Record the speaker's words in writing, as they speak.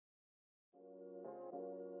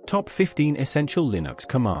Top 15 Essential Linux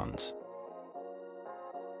Commands.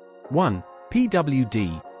 1.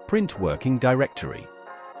 pwd, print working directory.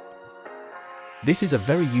 This is a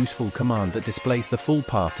very useful command that displays the full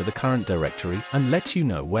path to the current directory and lets you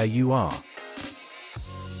know where you are.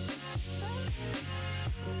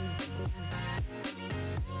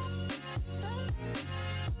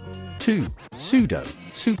 2. Sudo,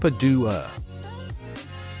 super-do-er.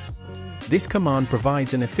 This command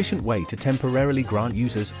provides an efficient way to temporarily grant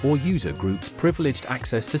users or user groups privileged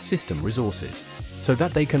access to system resources, so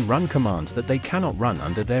that they can run commands that they cannot run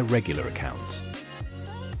under their regular accounts.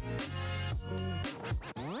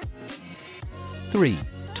 3.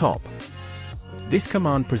 Top. This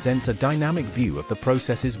command presents a dynamic view of the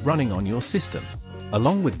processes running on your system,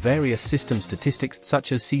 along with various system statistics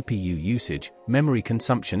such as CPU usage, memory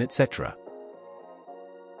consumption, etc.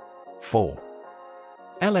 4.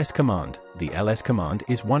 ls command. The ls command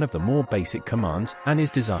is one of the more basic commands and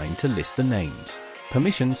is designed to list the names,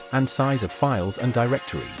 permissions, and size of files and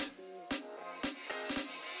directories.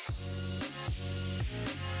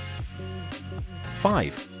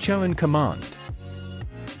 5. Chown command.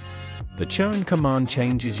 The chown command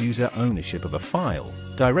changes user ownership of a file,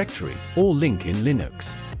 directory, or link in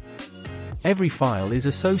Linux. Every file is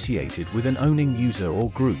associated with an owning user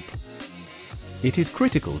or group. It is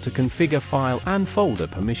critical to configure file and folder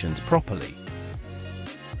permissions properly.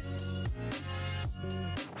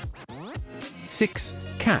 6.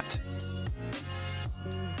 Cat.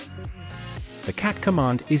 The cat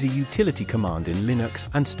command is a utility command in Linux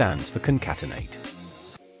and stands for concatenate.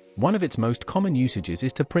 One of its most common usages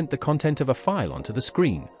is to print the content of a file onto the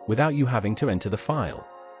screen, without you having to enter the file.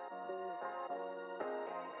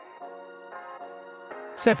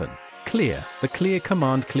 7. Clear. The clear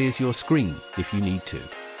command clears your screen, if you need to.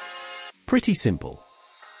 Pretty simple.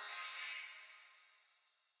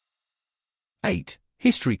 8.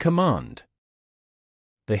 History command.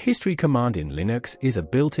 The history command in Linux is a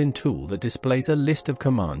built-in tool that displays a list of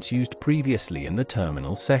commands used previously in the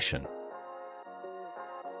terminal session.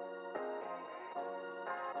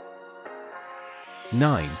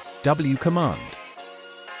 9. W command.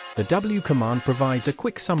 The W command provides a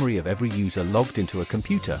quick summary of every user logged into a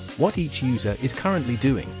computer, what each user is currently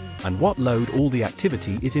doing, and what load all the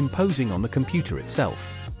activity is imposing on the computer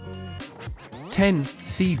itself. 10.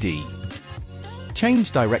 cd.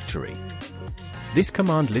 Change directory. This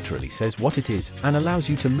command literally says what it is and allows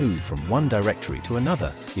you to move from one directory to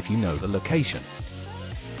another if you know the location.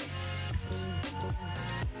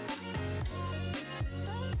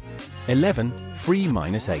 11.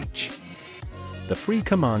 Free-h. The free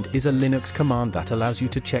command is a Linux command that allows you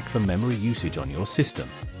to check for memory usage on your system,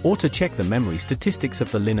 or to check the memory statistics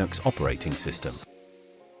of the Linux operating system.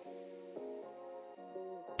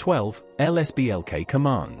 12. lsblk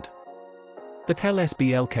command. The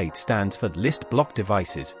lsblk stands for List Block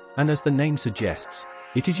Devices, and as the name suggests,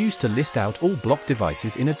 it is used to list out all block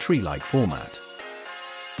devices in a tree-like format.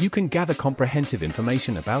 You can gather comprehensive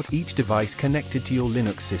information about each device connected to your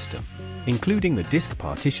Linux system, including the disk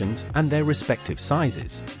partitions and their respective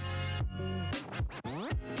sizes.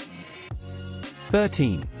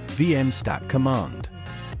 13. vmstat command.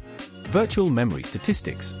 Virtual memory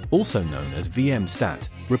statistics, also known as vmstat,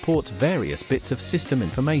 reports various bits of system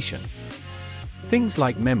information. Things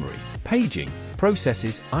like memory, paging,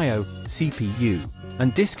 processes, I/O, CPU,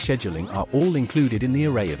 and disk scheduling are all included in the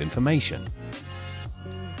array of information.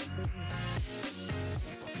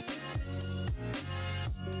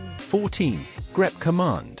 14. grep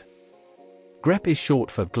command. Grep is short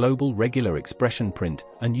for Global Regular Expression Print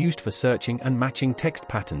and used for searching and matching text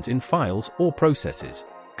patterns in files or processes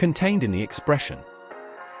contained in the expression.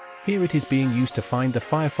 Here it is being used to find the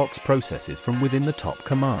Firefox processes from within the top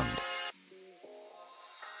command.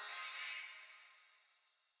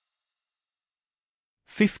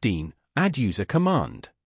 15. adduser command.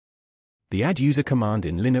 The adduser command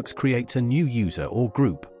in Linux creates a new user or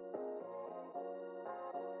group.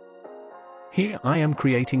 Here I am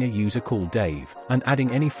creating a user called Dave, and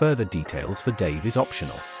adding any further details for Dave is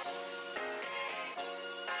optional.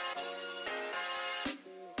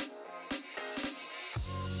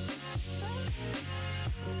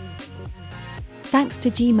 Thanks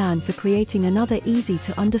to G-Man for creating another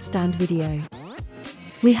easy-to-understand video.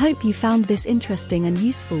 We hope you found this interesting and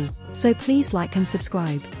useful, so please like and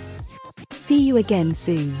subscribe. See you again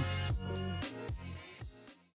soon.